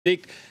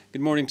Nick,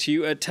 good morning to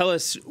you. Tell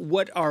us,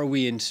 what are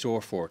we in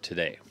store for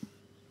today?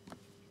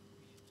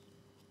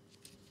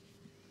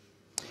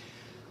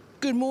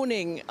 Good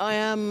morning. I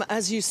am,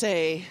 as you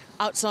say,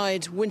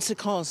 outside Windsor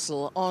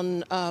Castle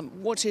on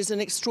what is an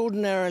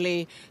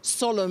extraordinarily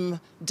solemn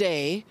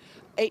day,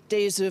 8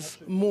 days of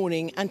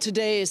mourning, and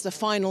today is the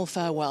final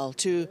farewell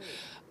to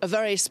a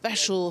very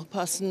special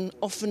person,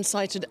 often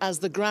cited as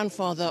the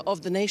grandfather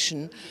of the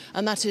nation,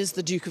 and that is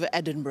the Duke of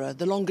Edinburgh,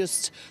 the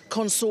longest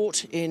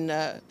consort in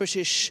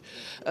British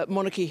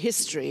monarchy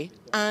history.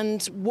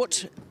 And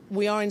what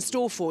we are in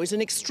store for is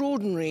an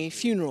extraordinary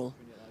funeral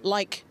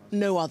like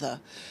no other.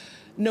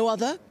 No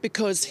other,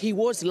 because he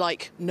was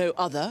like no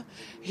other.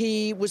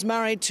 He was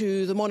married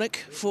to the monarch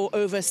for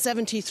over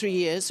 73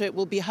 years, so it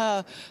will be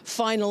her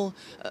final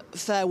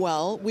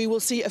farewell. We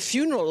will see a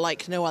funeral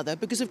like no other,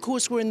 because of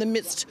course we're in the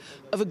midst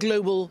of a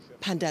global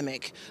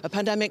pandemic, a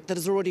pandemic that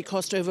has already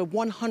cost over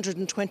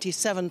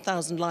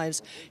 127,000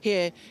 lives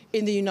here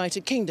in the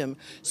United Kingdom.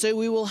 So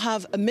we will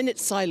have a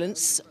minute's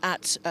silence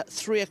at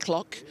 3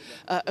 o'clock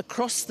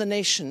across the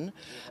nation,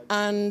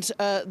 and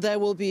there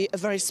will be a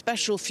very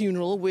special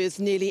funeral with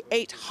nearly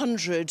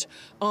 800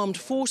 armed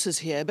forces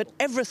here. But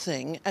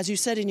everything, as you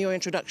said in your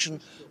introduction,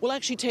 will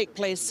actually take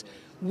place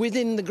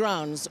within the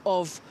grounds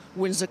of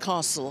Windsor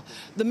Castle.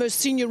 The most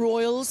senior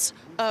royals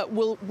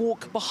will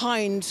walk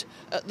behind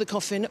the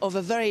coffin of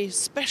a very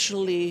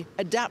specially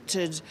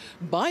adapted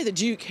by the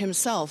Duke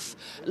himself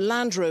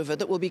Land Rover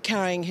that will be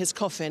carrying his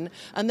coffin,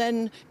 and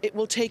then it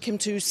will take him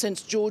to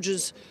St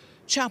George's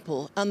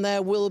Chapel, and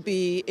there will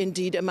be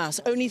indeed a mass.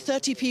 Only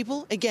 30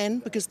 people, again,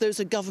 because those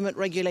are government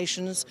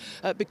regulations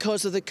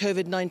because of the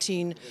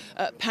COVID-19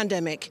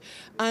 pandemic,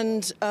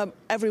 and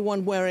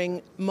everyone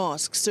wearing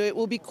masks. So it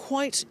will be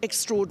quite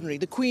extraordinary.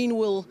 The Queen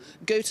will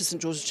go to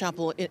St George's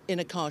Chapel in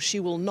a car. She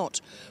will not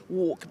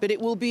walk, but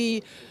it will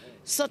be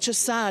such a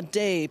sad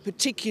day,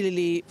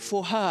 particularly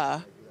for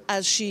her,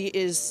 as she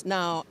is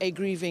now a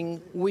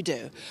grieving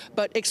widow,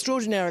 but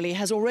extraordinarily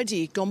has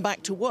already gone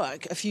back to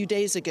work a few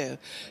days ago.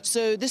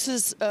 So this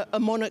is a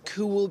monarch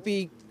who will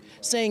be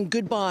saying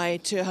goodbye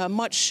to her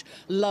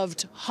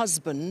much-loved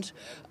husband,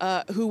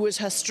 who was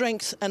her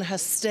strength and her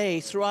stay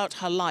throughout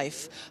her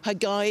life, her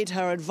guide,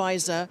 her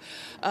advisor,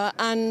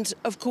 and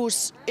of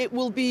course it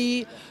will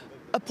be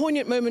a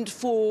poignant moment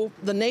for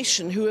the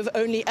nation, who have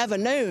only ever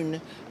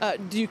known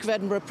Duke of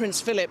Edinburgh, Prince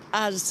Philip,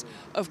 as,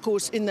 of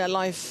course, in their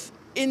life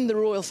in the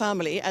royal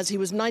family, as he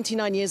was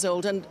 99 years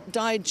old and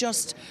died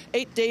just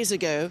 8 days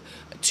ago,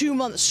 2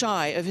 months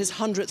shy of his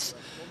 100th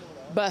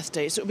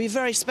birthday. So it will be a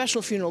very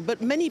special funeral,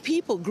 but many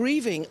people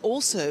grieving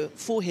also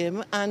for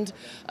him and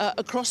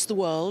across the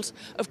world.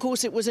 Of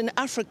course, it was in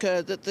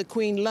Africa that the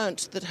Queen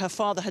learnt that her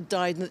father had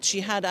died and that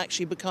she had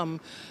actually become,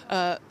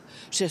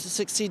 she had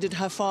succeeded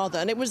her father.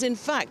 And it was in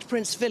fact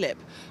Prince Philip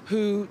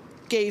who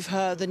gave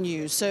her the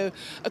news. So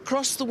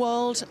across the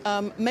world,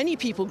 many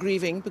people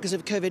grieving because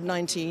of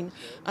COVID-19,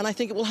 and I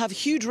think it will have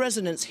huge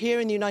resonance here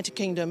in the United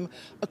Kingdom,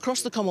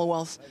 across the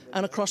Commonwealth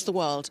and across the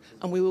world.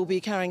 And we will be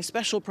carrying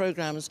special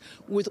programmes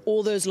with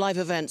all those live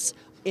events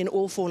in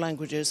all 4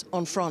 languages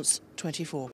on France 24.